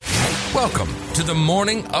Welcome to the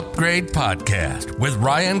Morning Upgrade Podcast with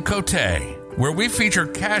Ryan Cote, where we feature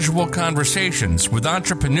casual conversations with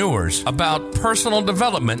entrepreneurs about personal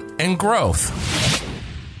development and growth.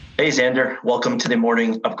 Hey, Zander. Welcome to the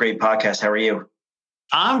Morning Upgrade Podcast. How are you?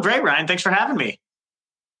 I'm great, Ryan. Thanks for having me.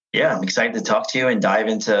 Yeah, I'm excited to talk to you and dive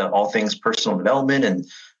into all things personal development and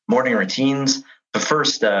morning routines. But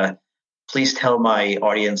first, please tell my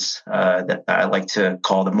audience that I like to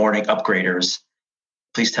call the Morning Upgraders.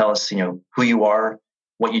 Please tell us, who you are,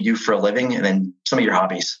 what you do for a living, and then some of your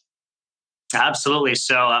hobbies. Absolutely.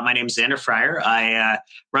 So my name is Zander Fryer. I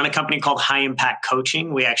run a company called High Impact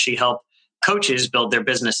Coaching. We actually help coaches build their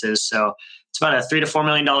businesses. So it's about a $3 to $4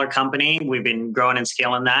 million company. We've been growing and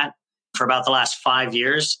scaling that for about the last 5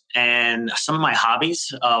 years. And some of my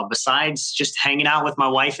hobbies, besides just hanging out with my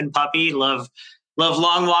wife and puppy, love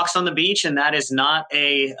long walks on the beach. And that is not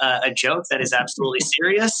a joke. That is absolutely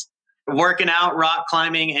serious. Working out, rock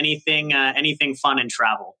climbing, anything fun and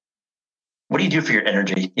travel. What do you do for your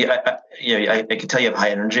energy? I can tell you have high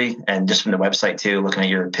energy, and just from the website too, looking at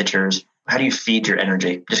your pictures, how do you feed your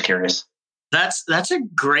energy? Just curious. That's a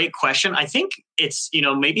great question. I think it's,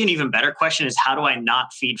 maybe an even better question is, how do I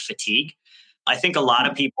not feed fatigue? I think a lot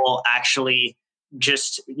of people actually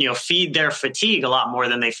just, feed their fatigue a lot more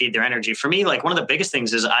than they feed their energy. For me, like one of the biggest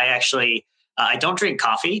things is I don't drink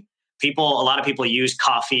coffee. A lot of people use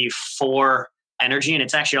coffee for energy, and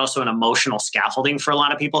it's actually also an emotional scaffolding for a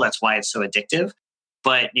lot of people. That's why it's so addictive.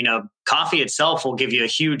 But, coffee itself will give you a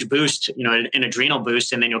huge boost, an adrenal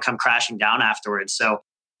boost, and then you'll come crashing down afterwards. So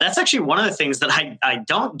that's actually one of the things that I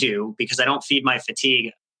don't do because I don't feed my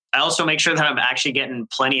fatigue. I also make sure that I'm actually getting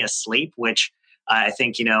plenty of sleep, which I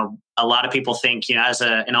think, a lot of people think, as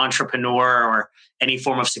an entrepreneur or any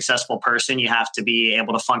form of successful person, you have to be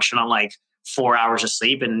able to function on like 4 hours of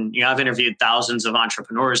sleep. And, I've interviewed thousands of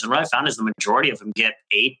entrepreneurs, and what I found is the majority of them get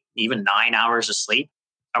 8, even 9 hours of sleep.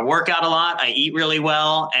 I work out a lot. I eat really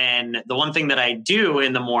well. And the one thing that I do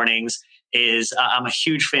in the mornings is I'm a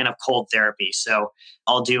huge fan of cold therapy. So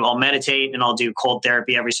I'll meditate and I'll do cold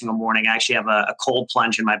therapy every single morning. I actually have a cold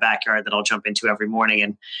plunge in my backyard that I'll jump into every morning.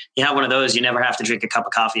 And you have one of those, you never have to drink a cup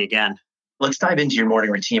of coffee again. Let's dive into your morning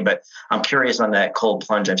routine, but I'm curious on that cold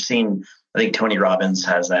plunge. I think Tony Robbins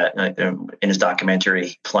has that in his documentary.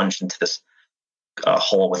 He plunged into this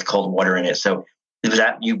hole with cold water in it. So was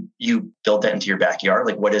that you built that into your backyard?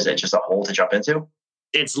 Like, what is it? Just a hole to jump into?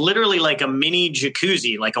 It's literally like a mini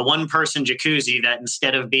jacuzzi, like a one-person jacuzzi that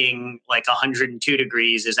instead of being like 102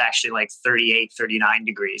 degrees is actually like 38, 39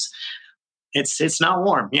 degrees. It's not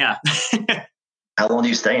warm. Yeah. How long do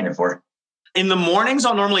you stay in it for? In the mornings,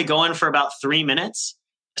 I'll normally go in for about 3 minutes.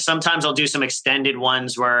 Sometimes I'll do some extended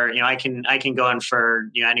ones where, I can go in for,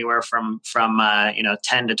 anywhere from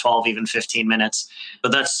 10 to 12, even 15 minutes.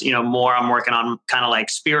 But that's, more I'm working on kind of like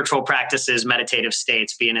spiritual practices, meditative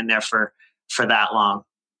states, being in there for that long.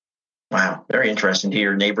 Wow. Very interesting. Do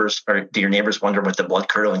your neighbors wonder what the blood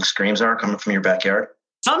curdling screams are coming from your backyard?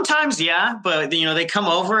 Sometimes, yeah, but they come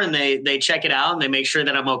over and they check it out and they make sure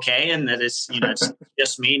that I'm okay and that it's it's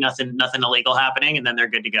just me, nothing illegal happening, and then they're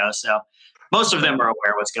good to go. So most of them are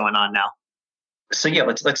aware of what's going on now. So yeah,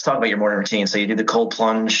 let's talk about your morning routine. So you do the cold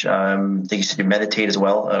plunge. I think you said you meditate as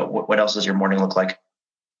well. What else does your morning look like?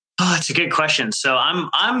 Oh, that's a good question. So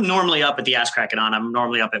I'm normally up at the ass cracking on. I'm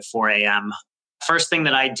normally up at 4 a.m. First thing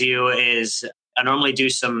that I do is I normally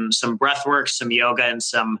do some breath work, some yoga, and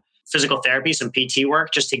some physical therapy, some PT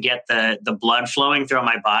work, just to get the blood flowing throughout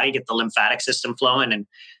my body, get the lymphatic system flowing, and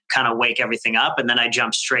kind of wake everything up. And then I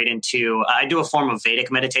jump straight into, I do a form of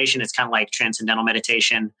Vedic meditation. It's kind of like transcendental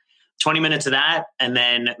meditation, 20 minutes of that. And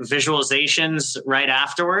then visualizations right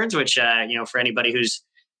afterwards, which, for anybody who's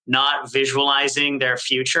not visualizing their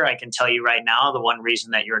future, I can tell you right now, the one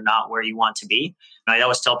reason that you're not where you want to be. And I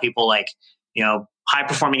always tell people, like, high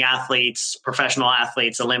performing athletes, professional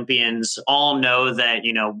athletes, Olympians all know that,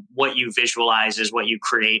 what you visualize is what you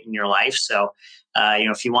create in your life. So,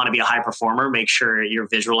 if you want to be a high performer, make sure you're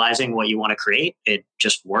visualizing what you want to create. It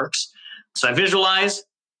just works. So I visualize.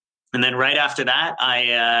 And then right after that,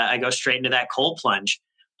 I go straight into that cold plunge.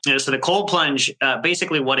 So the cold plunge,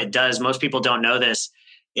 basically what it does, most people don't know this,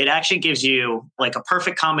 it actually gives you like a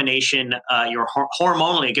perfect combination,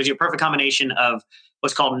 hormonally, it gives you a perfect combination of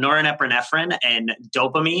what's called norepinephrine and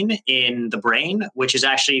dopamine in the brain, which is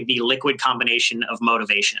actually the liquid combination of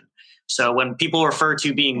motivation. So when people refer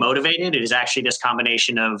to being motivated, it is actually this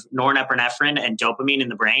combination of norepinephrine and dopamine in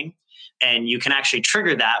the brain. And you can actually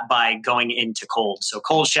trigger that by going into cold. So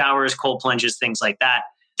cold showers, cold plunges, things like that.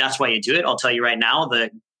 That's why you do it. I'll tell you right now,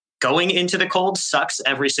 the going into the cold sucks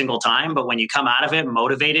every single time. But when you come out of it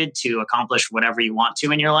motivated to accomplish whatever you want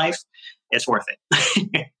to in your life, it's worth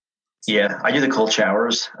it. Yeah, I do the cold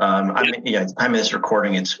showers. I'm in this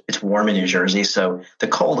recording. It's warm in New Jersey, so the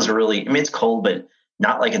cold is really. I mean, it's cold, but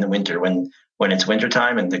not like in the winter when it's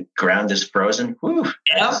wintertime and the ground is frozen. Whew,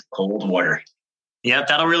 that's cold water. Yep,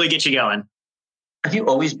 that'll really get you going. Have you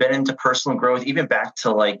always been into personal growth, even back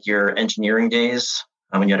to like your engineering days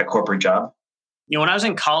when you had a corporate job? When I was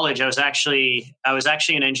in college, I was actually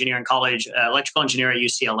an engineer in college, electrical engineer at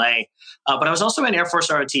UCLA, but I was also in Air Force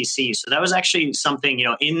ROTC. So that was actually something,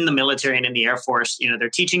 in the military and in the Air Force, they're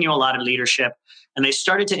teaching you a lot of leadership, and they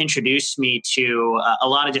started to introduce me to a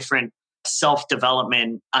lot of different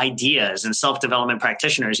self-development ideas and self-development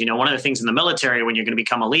practitioners. One of the things in the military, when you're going to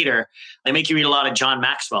become a leader, they make you read a lot of John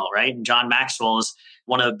Maxwell, right? And John Maxwell is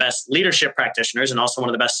one of the best leadership practitioners and also one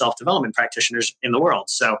of the best self-development practitioners in the world.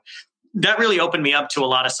 So that really opened me up to a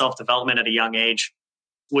lot of self-development at a young age,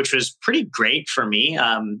 which was pretty great for me.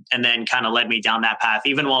 And then kind of led me down that path.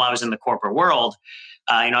 Even while I was in the corporate world,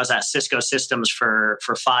 I was at Cisco Systems for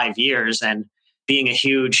 5 years, and being a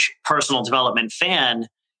huge personal development fan,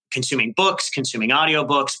 consuming books, consuming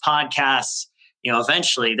audiobooks, podcasts,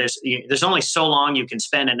 eventually there's only so long you can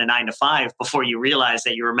spend in a 9 to 5 before you realize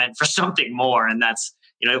that you were meant for something more. And that's,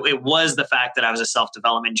 it was the fact that I was a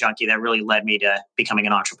self-development junkie that really led me to becoming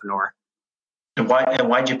an entrepreneur. And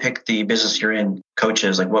why'd you pick the business you're in,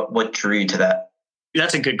 coaches? Like what drew you to that?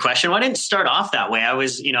 That's a good question. Well, I didn't start off that way. I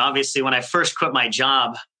was, obviously when I first quit my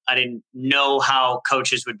job, I didn't know how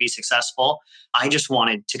coaches would be successful. I just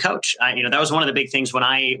wanted to coach. That was one of the big things when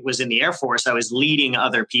I was in the Air Force. I was leading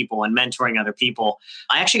other people and mentoring other people.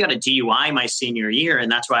 I actually got a DUI my senior year,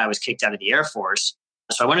 and that's why I was kicked out of the Air Force.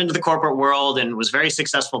 So I went into the corporate world and was very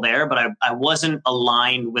successful there, but I wasn't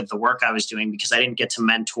aligned with the work I was doing because I didn't get to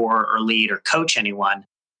mentor or lead or coach anyone.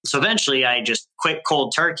 So eventually I just quit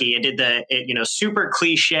cold turkey. I did the super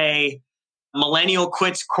cliche millennial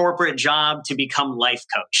quits corporate job to become life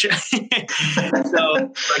coach.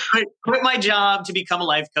 So I quit my job to become a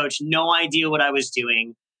life coach. No idea what I was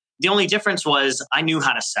doing. The only difference was I knew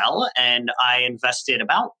how to sell, and I invested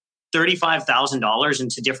about $35,000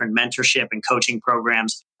 into different mentorship and coaching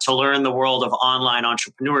programs to learn the world of online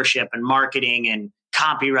entrepreneurship and marketing and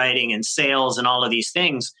copywriting and sales and all of these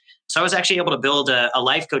things. So I was actually able to build a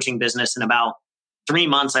life coaching business in about 3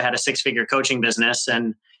 months. I had a 6-figure coaching business,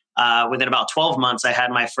 and within about 12 months, I had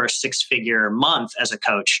my first 6-figure month as a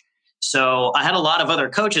coach. So I had a lot of other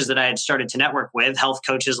coaches that I had started to network with, health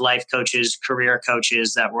coaches, life coaches, career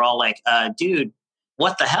coaches that were all like, dude,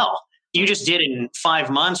 what the hell? You just did in 5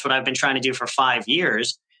 months what I've been trying to do for 5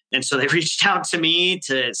 years. And so they reached out to me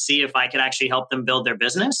to see if I could actually help them build their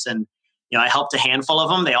business. And, I helped a handful of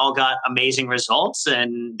them. They all got amazing results,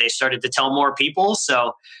 and they started to tell more people.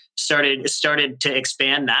 So started to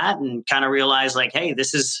expand that and kind of realize like, hey,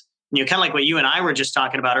 this is, kind of like what you and I were just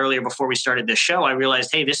talking about earlier before we started this show. I realized,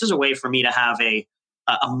 hey, this is a way for me to have a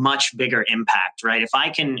much bigger impact, right? If I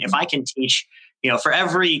can teach, for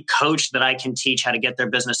every coach that I can teach how to get their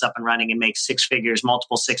business up and running and make 6 figures,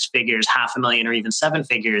 multiple 6 figures, $500,000 or even 7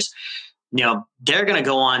 figures, they're going to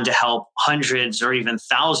go on to help hundreds or even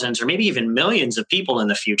thousands or maybe even millions of people in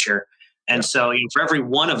the future. And so for every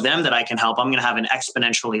one of them that I can help, I'm going to have an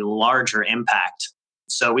exponentially larger impact.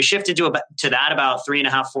 So we shifted to that about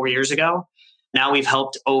 3.5, 4 years ago. Now we've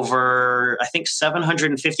helped over, I think,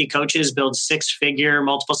 750 coaches build 6-figure,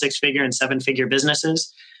 multiple 6-figure and 7-figure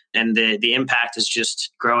businesses. And the impact is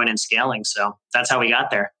just growing and scaling. So that's how we got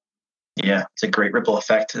there. Yeah, it's a great ripple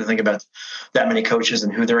effect to think about that many coaches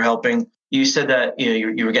and who they're helping. You said that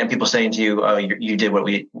you were getting people saying to you, you did what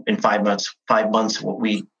we in 5 months, what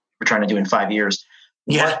we were trying to do in 5 years.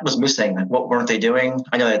 Yeah. What was missing? What weren't they doing?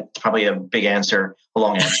 I know that's probably a big answer, a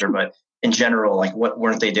long answer, but in general, like what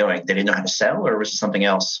weren't they doing? They didn't know how to sell, or was it something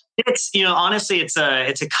else? It's honestly, it's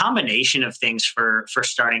a combination of things for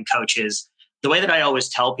starting coaches. The way that I always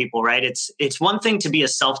tell people, right? It's one thing to be a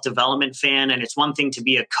self-development fan, and it's one thing to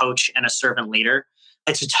be a coach and a servant leader.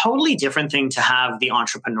 It's a totally different thing to have the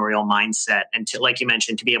entrepreneurial mindset and to, like you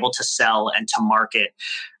mentioned, to be able to sell and to market.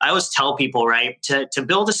 I always tell people, right, to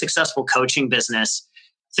build a successful coaching business,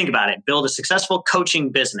 think about it, build a successful coaching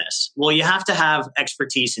business. Well, you have to have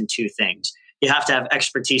expertise in 2 things. You have to have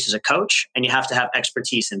expertise as a coach, and you have to have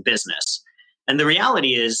expertise in business. And the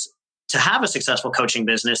reality is, to have a successful coaching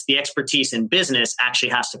business, the expertise in business actually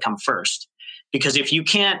has to come first. Because if you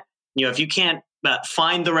can't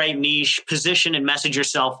find the right niche, position and message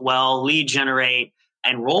yourself well, lead generate,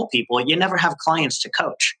 enroll people, you never have clients to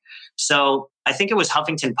coach. So I think it was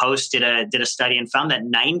Huffington Post did a study and found that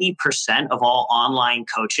 90% of all online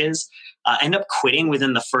coaches end up quitting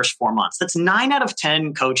within the first 4 months. That's 9 out of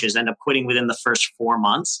 10 coaches end up quitting within the first 4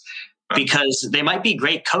 months because they might be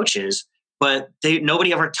great coaches, but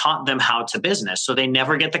nobody ever taught them how to business. So they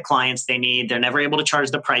never get the clients they need. They're never able to charge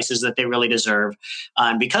the prices that they really deserve.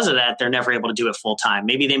 And because of that, they're never able to do it full time.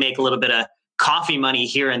 Maybe they make a little bit of coffee money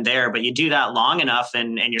here and there, but you do that long enough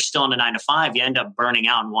and you're still in a 9 to 5, you end up burning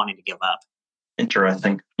out and wanting to give up.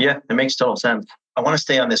 Interesting. Yeah, it makes total sense. I want to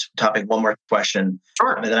stay on this topic. One more question.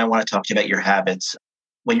 Sure. And then I want to talk to you about your habits.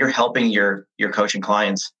 When you're helping your coaching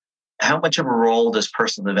clients, how much of a role does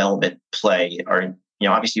personal development play? Or,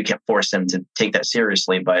 obviously you can't force them to take that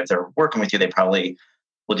seriously, but if they're working with you, they probably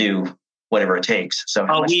will do whatever it takes. So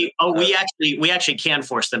we actually can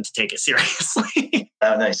force them to take it seriously.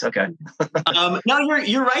 Oh, nice. Okay. No,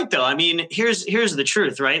 you're right though. I mean, here's the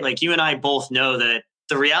truth, right? Like you and I both know that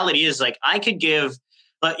the reality is like I could give,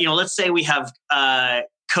 let's say we have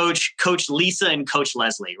Coach Lisa and Coach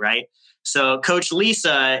Leslie, right? So Coach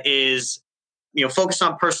Lisa is, focused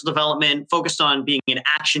on personal development, focused on being an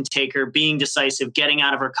action taker, being decisive, getting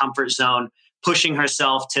out of her comfort zone, pushing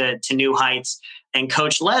herself to new heights. And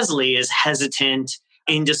Coach Leslie is hesitant,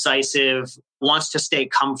 indecisive, wants to stay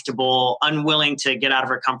comfortable, unwilling to get out of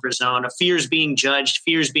her comfort zone, fears being judged,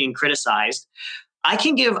 fears being criticized. I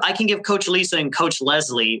can give Coach Lisa and Coach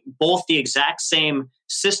Leslie both the exact same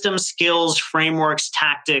systems, skills, frameworks,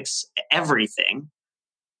 tactics, everything,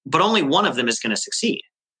 but only one of them is going to succeed,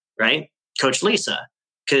 right? Coach Lisa.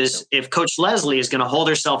 Because if Coach Leslie is going to hold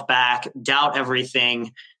herself back, doubt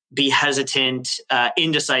everything, be hesitant,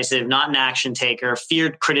 indecisive, not an action taker,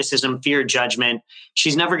 feared criticism, feared judgment,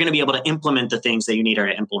 she's never going to be able to implement the things that you need her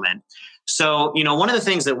to implement. So, one of the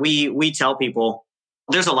things that we tell people,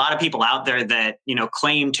 there's a lot of people out there that,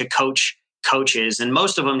 claim to coach coaches, and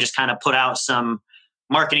most of them just kind of put out some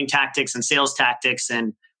marketing tactics and sales tactics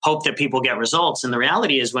and hope that people get results. And the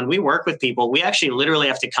reality is when we work with people, we actually literally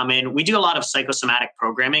have to come in. We do a lot of psychosomatic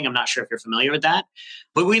programming. I'm not sure if you're familiar with that,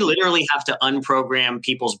 but we literally have to unprogram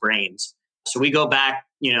people's brains. So we go back,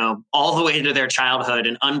 all the way to their childhood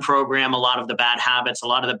and unprogram a lot of the bad habits, a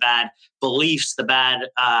lot of the bad beliefs, the bad,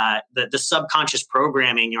 the subconscious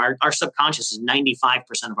programming. Our subconscious is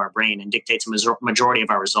 95% of our brain and dictates a majority of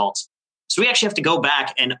our results. So we actually have to go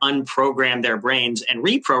back and unprogram their brains and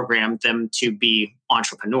reprogram them to be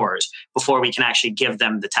entrepreneurs before we can actually give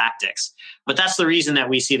them the tactics. But that's the reason that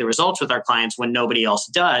we see the results with our clients when nobody else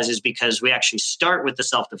does, is because we actually start with the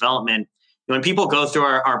self-development. When people go through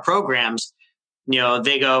our programs,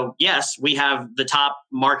 they go, yes, we have the top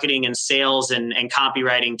marketing and sales and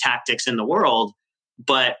copywriting tactics in the world,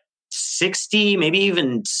 but 60, maybe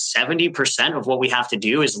even 70% of what we have to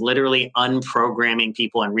do is literally unprogramming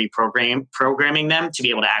people and programming them to be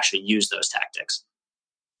able to actually use those tactics.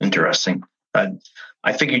 Interesting.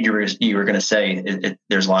 I figured you were going to say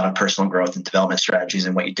there's a lot of personal growth and development strategies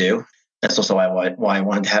in what you do. That's also why I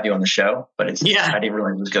wanted to have you on the show. But I didn't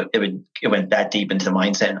realize it went that deep into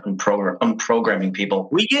mindset and unprogramming people.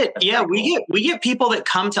 We get people that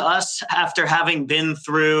come to us after having been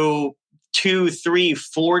through 2, 3,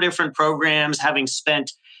 4 different programs, having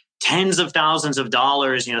spent tens of thousands of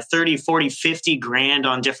dollars, 30, 40, 50 grand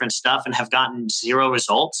on different stuff and have gotten 0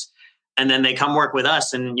 results. And then they come work with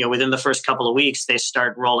us. And, within the first couple of weeks, they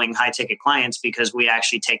start rolling high ticket clients because we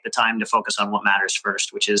actually take the time to focus on what matters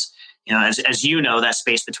first, which is, as that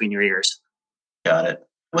space between your ears. Got it.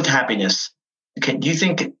 With happiness, do you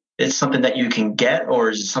think it's something that you can get, or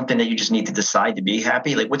is it something that you just need to decide to be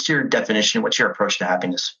happy? Like, what's your definition? What's your approach to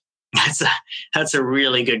happiness? That's a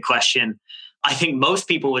really good question. I think most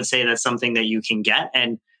people would say that's something that you can get.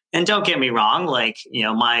 And don't get me wrong, like,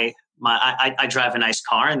 I drive a nice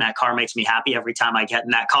car and that car makes me happy every time I get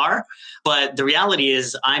in that car. But the reality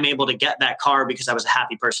is I'm able to get that car because I was a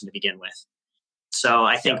happy person to begin with. So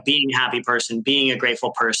I think being a happy person, being a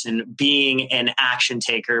grateful person, being an action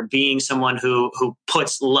taker, being someone who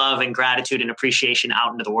puts love and gratitude and appreciation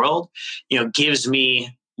out into the world, gives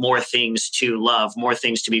me more things to love, more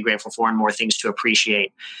things to be grateful for, and more things to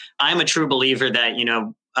appreciate. I'm a true believer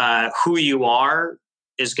that, who you are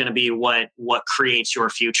is going to be what creates your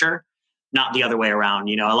future, not the other way around.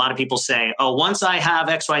 A lot of people say, oh, once I have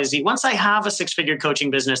XYZ, once I have a 6-figure coaching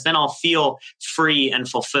business, then I'll feel free and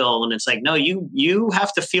fulfilled. And it's like, no, you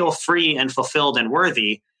have to feel free and fulfilled and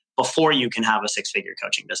worthy before you can have a 6-figure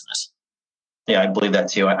coaching business. Yeah, I believe that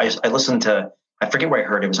too. I listened to, I forget where I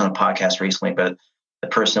heard it was on a podcast recently, but the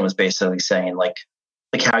person was basically saying like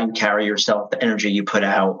how you carry yourself, the energy you put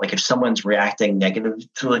out. Like if someone's reacting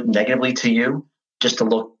negatively to you, just to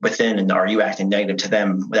look within, and are you acting negative to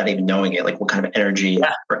them without even knowing it? Like what kind of energy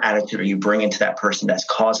or attitude are you bringing to that person that's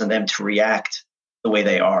causing them to react the way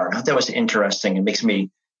they are? I thought that was interesting. It makes I'm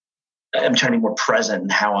trying to be more present in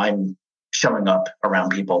how I'm showing up around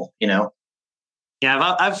people, Yeah,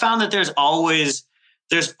 I've found that there's always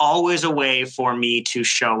there's always a way for me to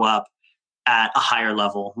show up at a higher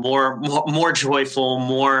level, more joyful,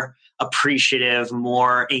 more appreciative,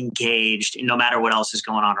 more engaged, no matter what else is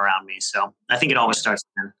going on around me. So I think it always starts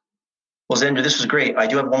there. Well, Zander, this was great. I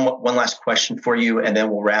do have one last question for you, and then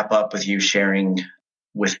we'll wrap up with you sharing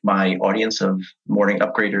with my audience of morning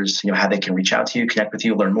upgraders, how they can reach out to you, connect with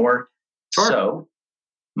you, learn more. Sure. So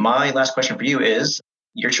my last question for you is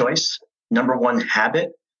your choice, number one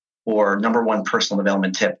habit or number one personal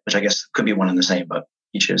development tip, which I guess could be one and the same, but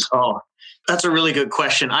you choose. Oh, that's a really good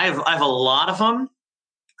question. I have a lot of them.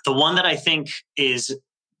 The one that I think is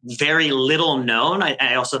very little known,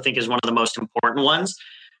 I also think is one of the most important ones,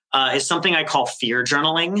 is something I call fear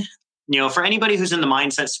journaling. For anybody who's in the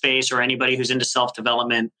mindset space or anybody who's into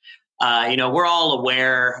self-development, we're all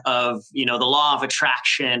aware of, the law of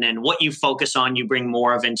attraction, and what you focus on, you bring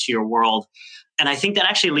more of into your world. And I think that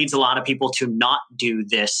actually leads a lot of people to not do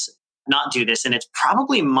this. And it's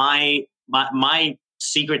probably my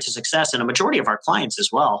secret to success and a majority of our clients as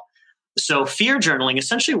well. So fear journaling,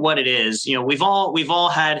 essentially what it is, we've all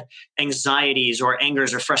had anxieties or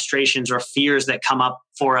angers or frustrations or fears that come up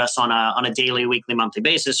for us on a daily, weekly, monthly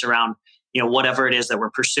basis around, whatever it is that we're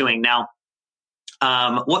pursuing. Now,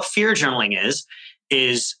 what fear journaling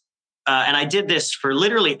is, and I did this for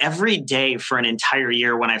literally every day for an entire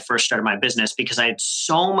year when I first started my business, because I had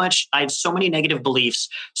so many negative beliefs,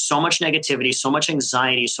 so much negativity, so much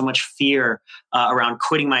anxiety, so much fear around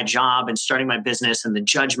quitting my job and starting my business, and the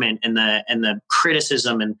judgment and the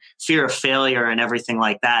criticism and fear of failure and everything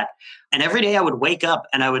like that. And every day I would wake up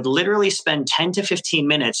and I would literally spend 10 to 15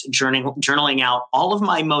 minutes journaling out all of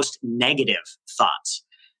my most negative thoughts.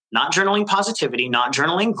 Not journaling positivity, not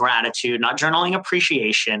journaling gratitude, not journaling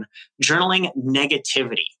appreciation, journaling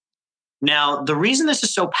negativity. Now, the reason this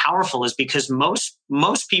is so powerful is because most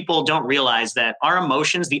people don't realize that our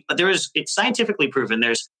emotions, it's scientifically proven,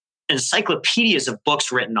 there's encyclopedias of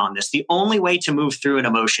books written on this. The only way to move through an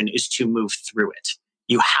emotion is to move through it.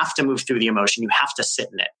 You have to move through the emotion. You have to sit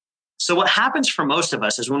in it. So what happens for most of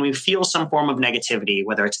us is when we feel some form of negativity,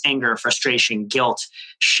 whether it's anger, frustration, guilt,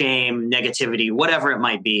 shame, negativity, whatever it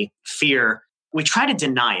might be, fear, we try to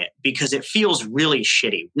deny it because it feels really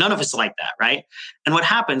shitty. None of us like that, right? And what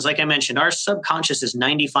happens, like I mentioned, our subconscious is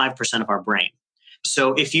 95% of our brain.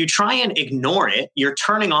 So if you try and ignore it, you're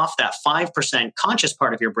turning off that 5% conscious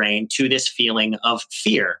part of your brain to this feeling of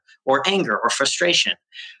fear or anger or frustration.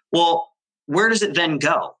 Well, where does it then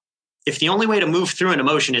go? If the only way to move through an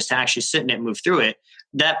emotion is to actually sit in it and move through it,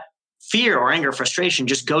 that fear or anger, frustration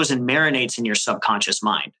just goes and marinates in your subconscious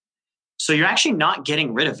mind. So you're actually not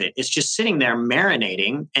getting rid of it. It's just sitting there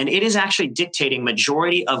marinating, and it is actually dictating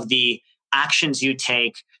majority of the actions you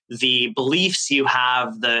take, the beliefs you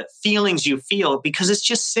have, the feelings you feel, because it's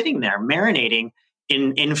just sitting there marinating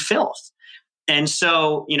in filth. And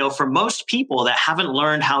so, for most people that haven't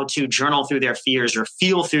learned how to journal through their fears or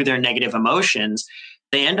feel through their negative emotions,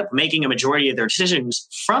 they end up making a majority of their decisions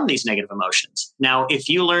from these negative emotions. Now, if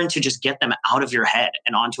you learn to just get them out of your head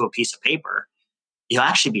and onto a piece of paper, you'll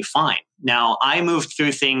actually be fine. Now, I moved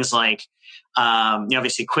through things like,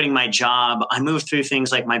 obviously quitting my job. I moved through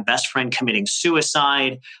things like my best friend committing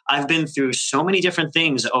suicide. I've been through so many different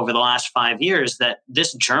things over the last 5 years that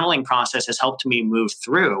this journaling process has helped me move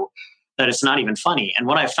through, that it's not even funny. And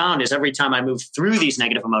what I found is every time I move through these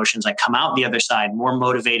negative emotions, I come out the other side more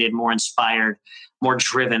motivated, more inspired, more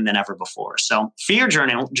driven than ever before. So fear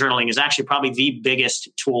journaling is actually probably the biggest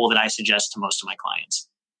tool that I suggest to most of my clients.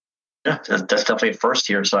 Yeah, that's definitely a first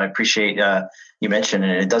here. So I appreciate you mentioned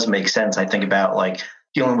it. It does make sense. I think about like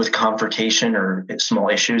dealing with confrontation or small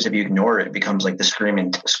issues. If you ignore it, it becomes like the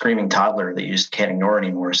screaming toddler that you just can't ignore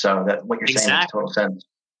anymore. So that what you're saying makes total sense.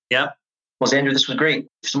 Yeah. Well, Zander, this was great.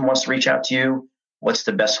 If someone wants to reach out to you, what's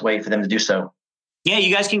the best way for them to do so? Yeah,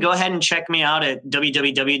 you guys can go ahead and check me out at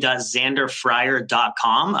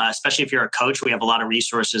www.zanderfryer.com. Especially if you're a coach, we have a lot of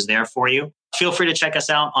resources there for you. Feel free to check us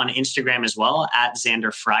out on Instagram as well, at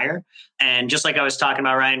Zander Fryer. And just like I was talking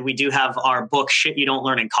about, Ryan, we do have our book, Shit You Don't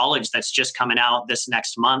Learn in College, that's just coming out this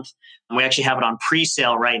next month. And we actually have it on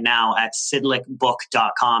pre-sale right now at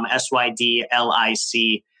sydlicbook.com,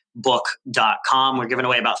 SYDLIC book.com. We're giving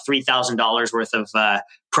away about $3,000 worth of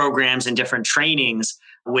programs and different trainings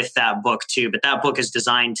with that book too. But that book is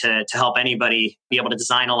designed to help anybody be able to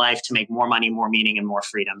design a life to make more money, more meaning, and more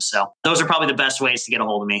freedom. So those are probably the best ways to get a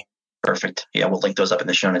hold of me. Perfect. Yeah, we'll link those up in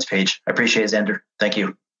the show notes page. I appreciate it, Zander. Thank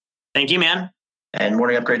you. Thank you, man. And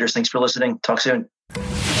Morning Upgraders, thanks for listening. Talk soon.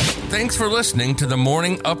 Thanks for listening to the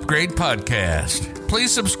Morning Upgrade Podcast.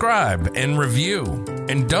 Please subscribe and review.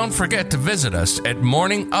 And don't forget to visit us at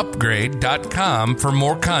morningupgrade.com for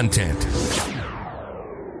more content.